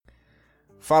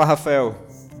Fala, Rafael.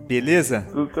 Beleza?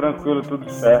 Tudo tranquilo, tudo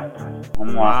certo.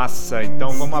 Vamos lá. Massa, então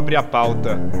vamos abrir a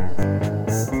pauta.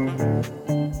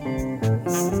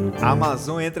 A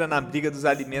Amazon entra na briga dos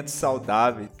alimentos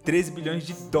saudáveis. 13 bilhões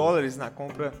de dólares na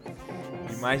compra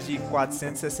de mais de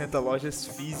 460 lojas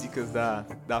físicas da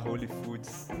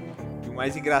Wholefoods. E o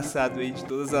mais engraçado aí de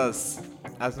todas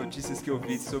as notícias que eu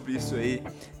vi sobre isso aí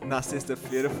na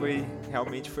sexta-feira foi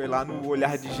lá no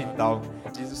Olhar Digital.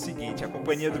 Diz o seguinte: a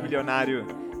companhia do bilionário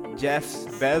Jeff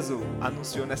Bezos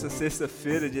anunciou nesta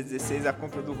sexta-feira, dia 16, a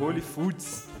compra do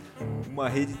Wholefoods, uma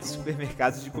rede de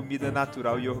supermercados de comida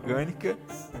natural e orgânica,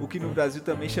 o que no Brasil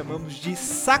também chamamos de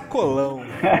sacolão.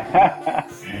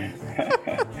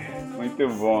 Muito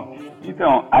bom.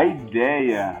 Então, a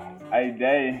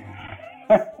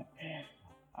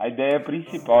ideia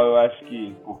principal, eu acho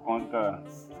que por conta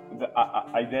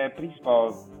a ideia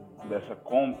principal dessa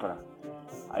compra,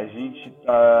 a gente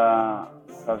tá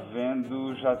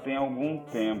vendo já tem algum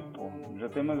tempo, já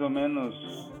tem mais ou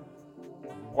menos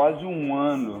quase um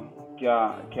ano que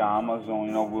a Amazon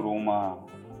inaugurou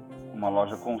uma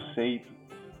loja conceito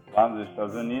lá nos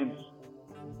Estados Unidos,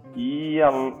 e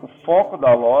o foco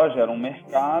da loja era um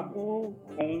mercado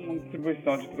com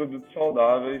distribuição de produtos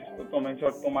saudáveis totalmente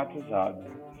automatizado.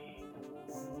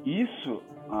 Isso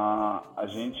a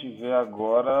gente vê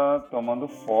agora tomando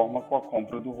forma com a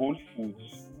compra do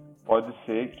Wholefoods. Pode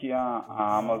ser que a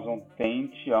Amazon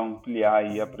tente ampliar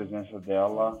aí a presença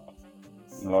dela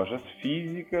em lojas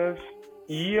físicas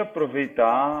e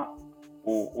aproveitar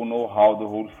o know-how do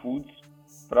Wholefoods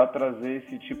para trazer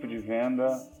esse tipo de venda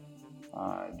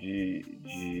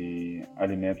de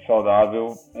alimento saudável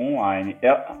online.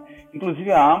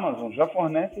 Inclusive a Amazon já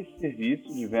fornece esse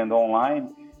serviço de venda online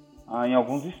em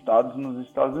alguns estados nos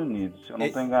Estados Unidos. Se eu não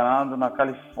estou enganado, na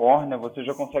Califórnia você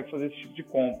já consegue fazer esse tipo de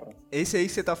compra. Esse aí que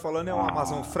você está falando é o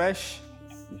Amazon Fresh?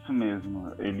 Isso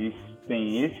mesmo. Eles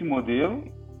têm esse modelo,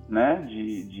 né,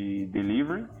 de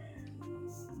delivery,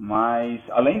 mas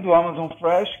além do Amazon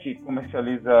Fresh, que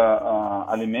comercializa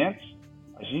alimentos,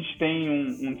 a gente tem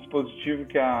um dispositivo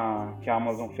que a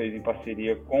Amazon fez em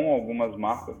parceria com algumas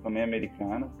marcas também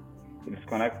americanas. Eles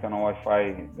conectam na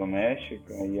Wi-Fi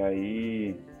doméstica e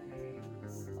aí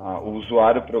o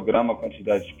usuário programa a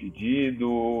quantidade de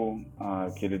pedido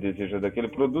que ele deseja daquele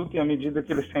produto, e à medida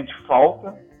que ele sente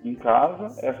falta em casa,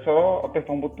 é só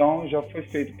apertar um botão e já foi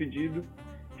feito o pedido,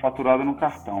 faturado no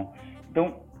cartão.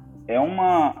 Então, é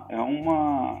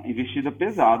uma investida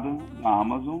pesada da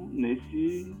Amazon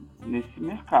nesse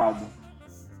mercado.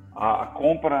 A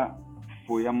compra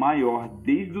foi a maior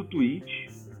desde o Twitch,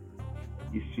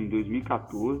 isso em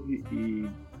 2014, e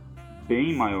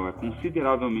bem maior,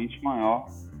 consideravelmente maior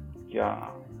que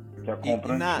a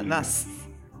compra antiga.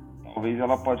 Talvez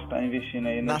ela pode estar investindo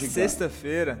aí na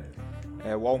sexta-feira,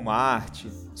 o Walmart,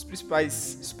 os principais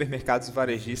supermercados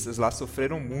varejistas lá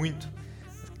sofreram muito,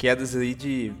 quedas aí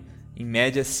de, em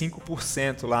média,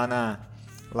 5%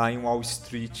 lá em Wall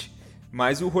Street.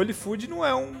 Mas o Wholefoods não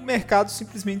é um mercado,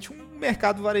 simplesmente um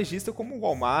mercado varejista como o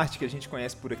Walmart, que a gente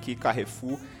conhece por aqui,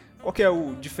 Carrefour. Qual que é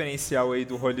o diferencial aí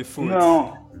do Wholefoods?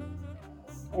 Não,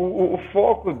 o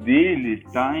foco dele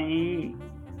está em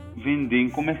vender, em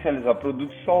comercializar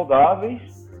produtos saudáveis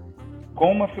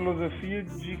com uma filosofia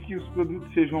de que os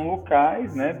produtos sejam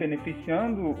locais, né,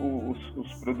 beneficiando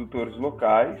os produtores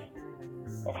locais,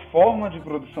 a forma de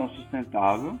produção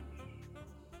sustentável,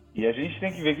 e a gente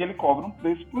tem que ver que ele cobra um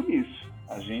preço por isso.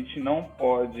 A gente não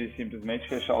pode simplesmente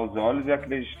fechar os olhos e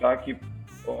acreditar que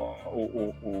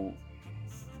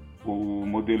o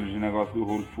modelo de negócio do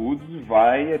Wholefoods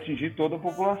vai atingir toda a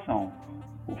população.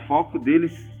 O foco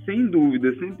deles, sem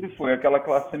dúvida, sempre foi aquela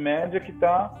classe média que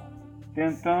está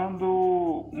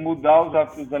tentando mudar os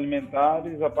hábitos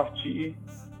alimentares a partir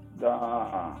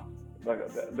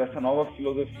dessa nova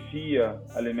filosofia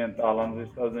alimentar lá nos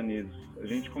Estados Unidos. A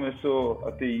gente começou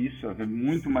a ter isso, a ver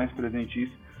muito mais presente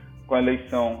isso com a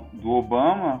eleição do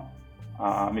Obama.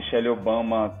 A Michelle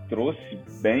Obama trouxe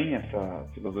bem essa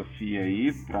filosofia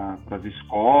aí para as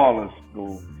escolas,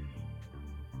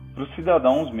 para os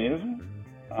cidadãos mesmo,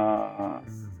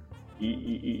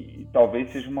 e talvez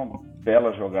seja uma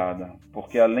bela jogada,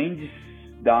 porque além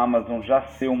da Amazon já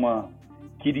ser uma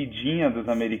queridinha dos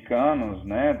americanos,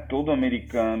 né? Todo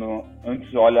americano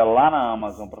antes olha lá na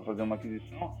Amazon para fazer uma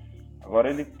aquisição, agora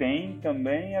ele tem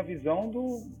também a visão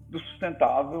do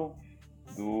sustentável,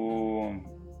 do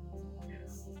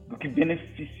que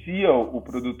beneficia o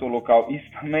produtor local. Isso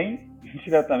também,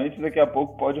 diretamente, daqui a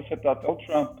pouco pode afetar até o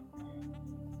Trump,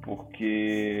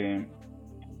 porque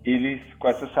eles, com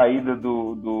essa saída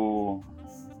do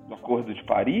Acordo de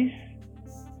Paris,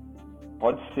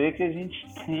 pode ser que a gente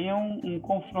tenha um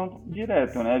confronto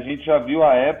direto, né? A gente já viu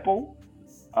a Apple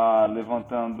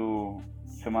levantando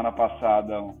semana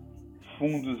passada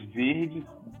fundos verdes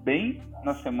bem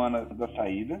na semana da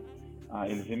saída.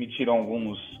 Eles emitiram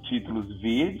alguns títulos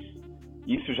verdes.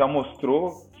 Isso já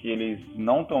mostrou que eles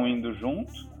não estão indo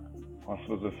junto com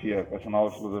essa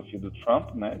nova filosofia do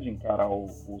Trump, né? De encarar o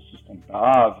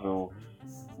sustentável,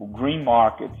 o green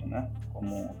market, né?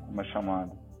 Como é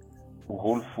chamado. O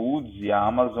Wholefoods e a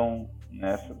Amazon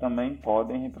nessa também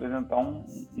podem representar um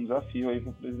desafio aí para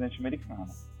o presidente americano.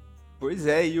 Pois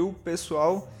é, e o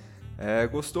pessoal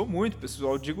gostou muito,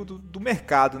 pessoal, digo do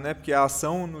mercado, né? Porque a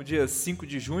ação no dia 5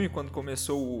 de junho, quando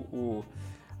começou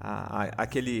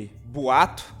aquele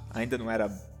boato, ainda não era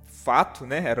fato,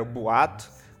 né? Era boato.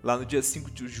 Lá no dia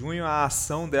 5 de junho, a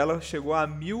ação dela chegou a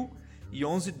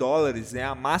 $1.011, né?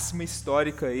 A máxima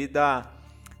histórica aí da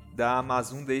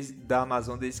Amazon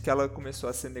desde que ela começou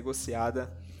a ser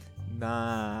negociada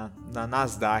na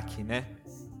Nasdaq, né?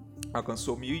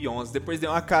 Alcançou 1.011. Depois deu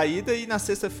uma caída e na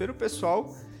sexta-feira o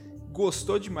pessoal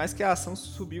gostou demais que a ação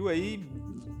subiu aí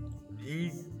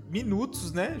em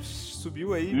minutos, né?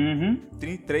 Subiu aí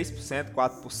 33%,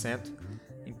 4%,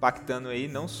 impactando aí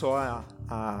não só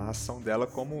a ação dela,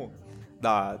 como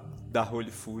da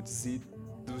Wholefoods e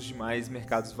dos demais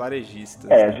mercados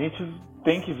varejistas. A gente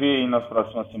tem que ver aí nas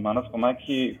próximas semanas como é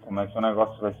que o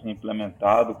negócio vai ser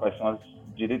implementado, quais são as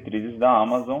diretrizes da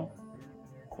Amazon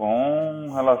com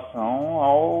relação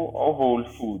ao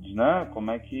Wholefoods, né?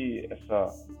 Como é que essa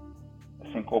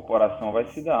incorporação vai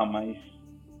se dar, mas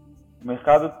o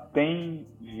mercado tem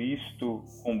visto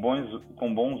com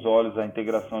bons olhos a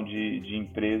integração de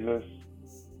empresas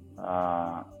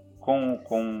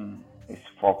com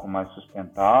esse foco mais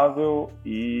sustentável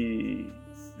e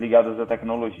ligadas à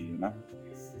tecnologia, né?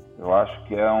 Eu acho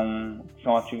que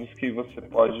são ativos que você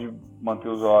pode manter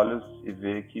os olhos e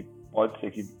ver que pode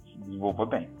ser que se desenvolva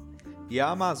bem. E a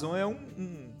Amazon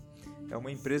é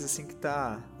uma empresa assim que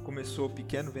começou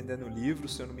pequeno vendendo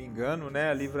livros, se eu não me engano,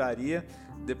 né? A livraria,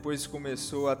 depois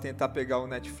começou a tentar pegar o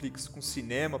Netflix com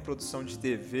cinema, produção de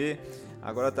TV,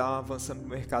 agora está avançando no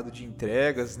mercado de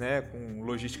entregas, né? Com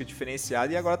logística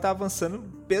diferenciada, e agora está avançando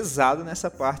pesado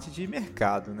nessa parte de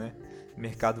mercado, né?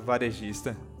 Mercado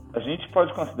varejista. A gente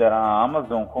pode considerar a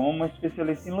Amazon como uma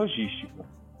especialista em logística.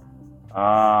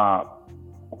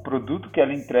 O produto que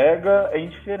ela entrega é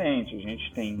indiferente. A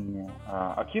gente tem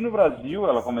aqui no Brasil,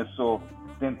 ela começou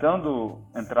tentando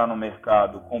entrar no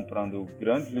mercado comprando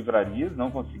grandes livrarias,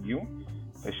 não conseguiu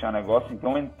fechar negócio,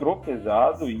 então entrou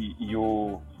pesado e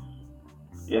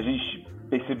a gente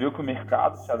percebeu que o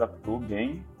mercado se adaptou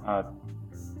bem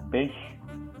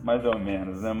mais ou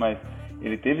menos, né? Mas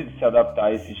ele teve de se adaptar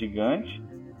a esse gigante,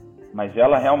 mas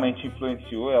ela realmente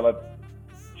influenciou, ela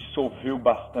dissolveu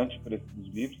bastante o preço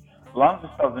dos livros. Lá nos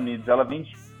Estados Unidos ela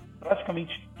vende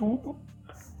praticamente tudo,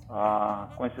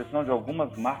 com exceção de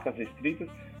algumas marcas restritas,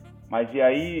 mas e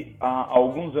aí há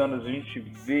alguns anos a gente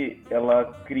vê ela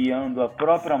criando a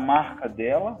própria marca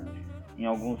dela em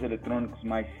alguns eletrônicos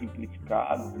mais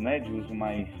simplificados, né, de uso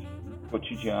mais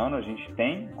cotidiano. A gente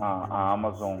tem a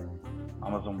Amazon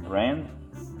Brand,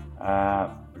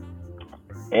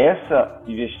 essa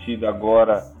investida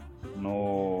agora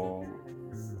no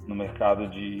mercado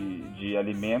de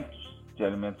alimentos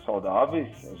saudáveis.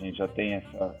 A gente já tem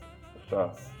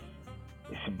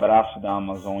esse braço da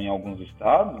Amazon em alguns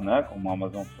estados, né, como a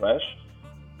Amazon Fresh.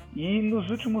 E nos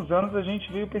últimos anos a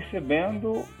gente veio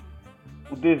percebendo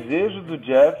o desejo do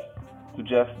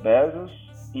Jeff Bezos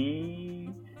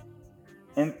em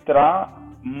entrar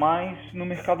mais no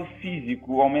mercado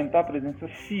físico, aumentar a presença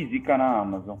física na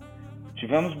Amazon.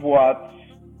 Tivemos boatos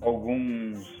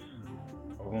alguns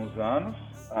anos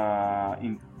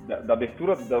da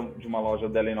abertura de uma loja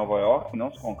dela em Nova York, que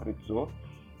não se concretizou.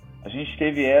 A gente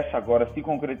teve essa agora se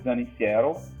concretizando em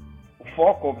Seattle. O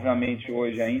foco, obviamente,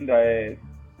 hoje ainda é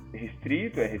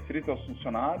restrito aos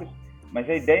funcionários, mas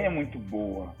a ideia é muito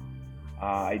boa.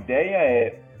 A ideia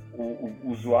é o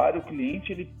usuário, o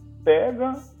cliente, ele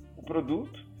pega o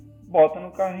produto, bota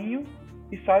no carrinho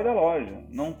e sai da loja.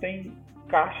 Não tem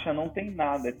caixa, não tem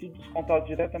nada, é tudo descontado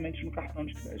diretamente no cartão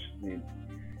de crédito dele.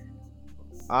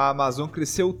 A Amazon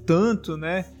cresceu tanto,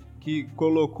 né, que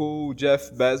colocou o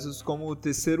Jeff Bezos como o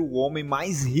terceiro homem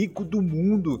mais rico do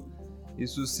mundo,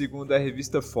 isso segundo a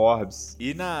revista Forbes.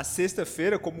 E na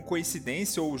sexta-feira, como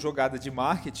coincidência ou jogada de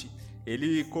marketing,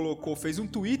 ele fez um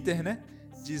Twitter, né,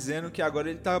 dizendo que agora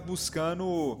ele está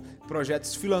buscando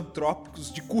projetos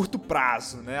filantrópicos de curto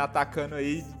prazo, né, atacando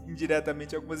aí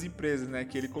indiretamente algumas empresas, né,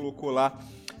 que ele colocou lá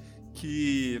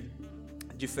que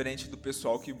Diferente do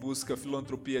pessoal que busca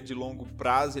filantropia de longo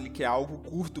prazo, ele quer algo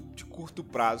de curto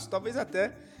prazo. Talvez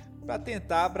até para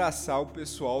tentar abraçar o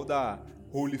pessoal da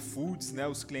Wholefoods, né?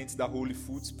 Os clientes da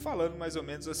Wholefoods, falando mais ou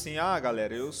menos assim: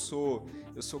 galera, eu sou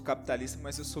capitalista,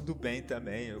 mas eu sou do bem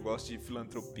também, eu gosto de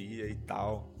filantropia e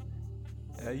tal.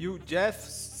 E o Jeff,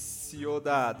 CEO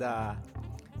da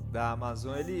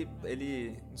Amazon,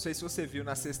 ele não sei se você viu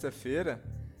na sexta-feira,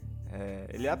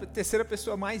 ele é a terceira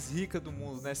pessoa mais rica do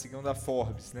mundo, né, segundo a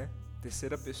Forbes, né?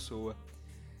 Terceira pessoa,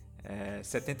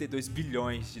 72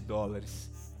 bilhões de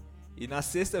dólares. E na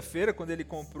sexta-feira, quando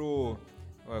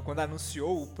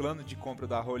anunciou o plano de compra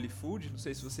da Wholefoods, não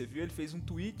sei se você viu, ele fez um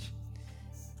tweet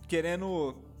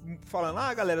falando: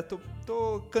 galera,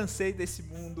 cansei desse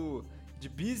mundo de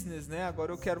business, né?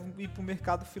 Agora eu quero ir pro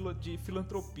mercado de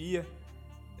filantropia,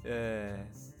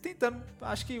 tentando,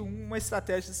 acho que uma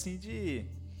estratégia assim de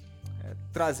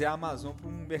trazer a Amazon para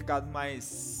um mercado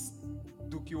mais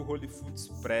do que o Wholefoods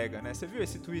prega, né? Você viu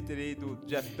esse Twitter aí do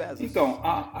Jeff Bezos? Então,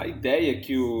 a ideia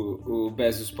que o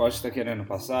Bezos pode estar querendo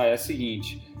passar é a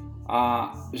seguinte: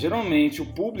 geralmente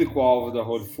o público-alvo da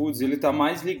Wholefoods ele está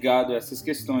mais ligado a essas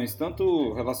questões,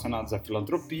 tanto relacionadas à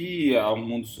filantropia, ao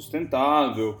mundo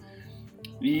sustentável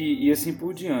e assim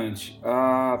por diante.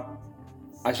 A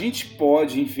gente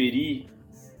pode inferir,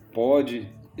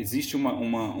 existe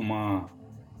uma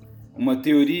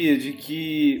teoria de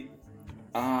que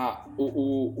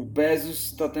o Bezos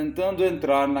está tentando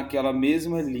entrar naquela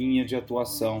mesma linha de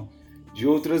atuação de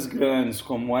outras grandes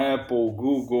como Apple,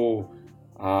 Google,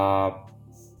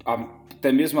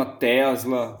 até mesmo a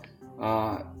Tesla,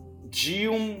 de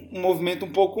um movimento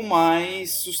um pouco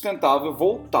mais sustentável,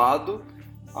 voltado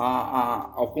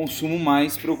ao consumo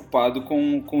mais preocupado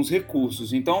com os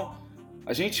recursos. Então,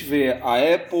 a gente vê a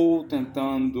Apple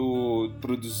tentando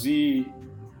produzir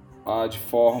de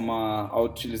forma a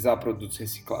utilizar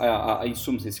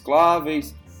insumos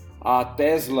recicláveis, a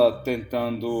Tesla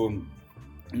tentando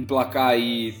emplacar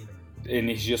aí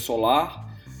energia solar.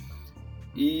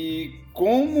 E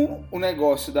como o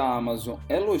negócio da Amazon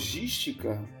é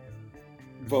logística,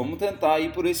 vamos tentar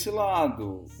ir por esse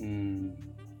lado,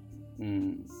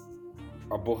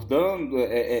 abordando,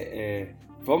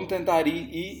 vamos tentar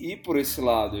ir por esse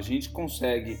lado. A gente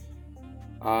consegue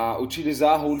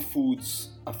utilizar a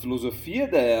Wholefoods, a filosofia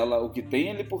dela, o que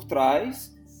tem ali por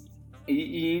trás,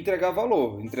 e entregar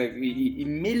valor, e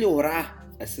melhorar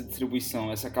essa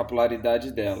distribuição, essa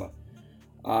capilaridade dela.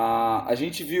 A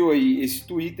gente viu aí esse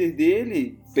Twitter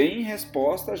dele bem em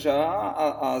resposta já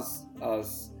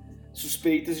às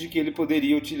suspeitas de que ele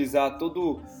poderia utilizar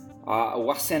todo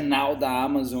o arsenal da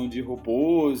Amazon de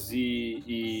robôs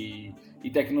e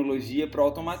tecnologia para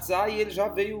automatizar, e ele já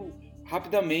veio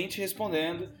rapidamente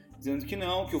respondendo, dizendo que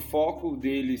não, que o foco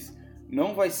deles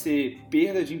não vai ser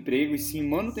perda de emprego e sim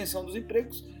manutenção dos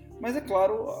empregos, mas é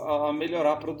claro, a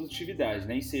melhorar a produtividade,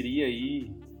 né? Inserir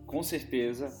aí, com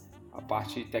certeza, a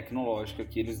parte tecnológica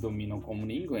que eles dominam como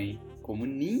ninguém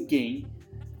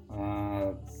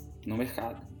no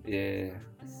mercado.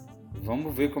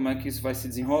 Vamos ver como é que isso vai se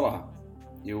desenrolar.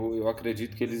 Eu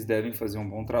acredito que eles devem fazer um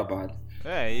bom trabalho.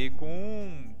 E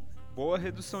com boa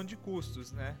redução de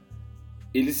custos, né?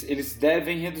 Eles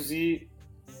devem reduzir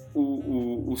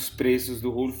os preços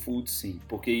do Wholefoods, sim,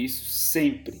 porque isso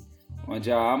sempre, onde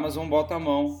a Amazon bota a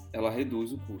mão, ela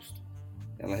reduz o custo.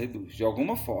 Ela reduz, de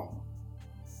alguma forma.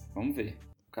 Vamos ver.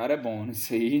 O cara é bom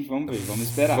nisso aí, vamos ver, vamos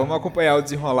esperar. Vamos acompanhar o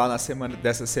desenrolar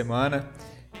dessa semana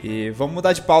e vamos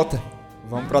mudar de pauta.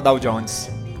 Vamos para o Dow Jones.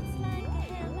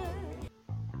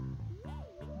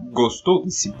 Gostou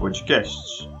desse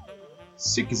podcast?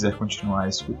 Se quiser continuar a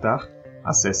escutar,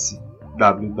 acesse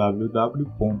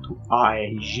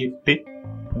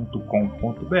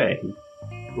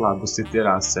www.argp.com.br. Lá você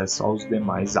terá acesso aos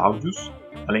demais áudios,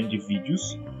 além de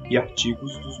vídeos e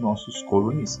artigos dos nossos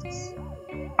colunistas.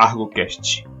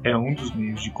 Argocast é um dos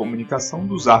meios de comunicação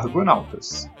dos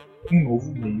argonautas, um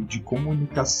novo meio de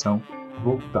comunicação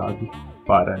voltado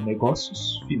para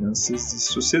negócios, finanças e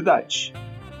sociedade.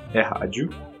 É rádio,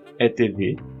 é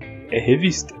TV, é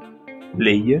revista.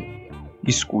 Leia,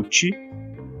 escute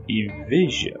e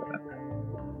veja.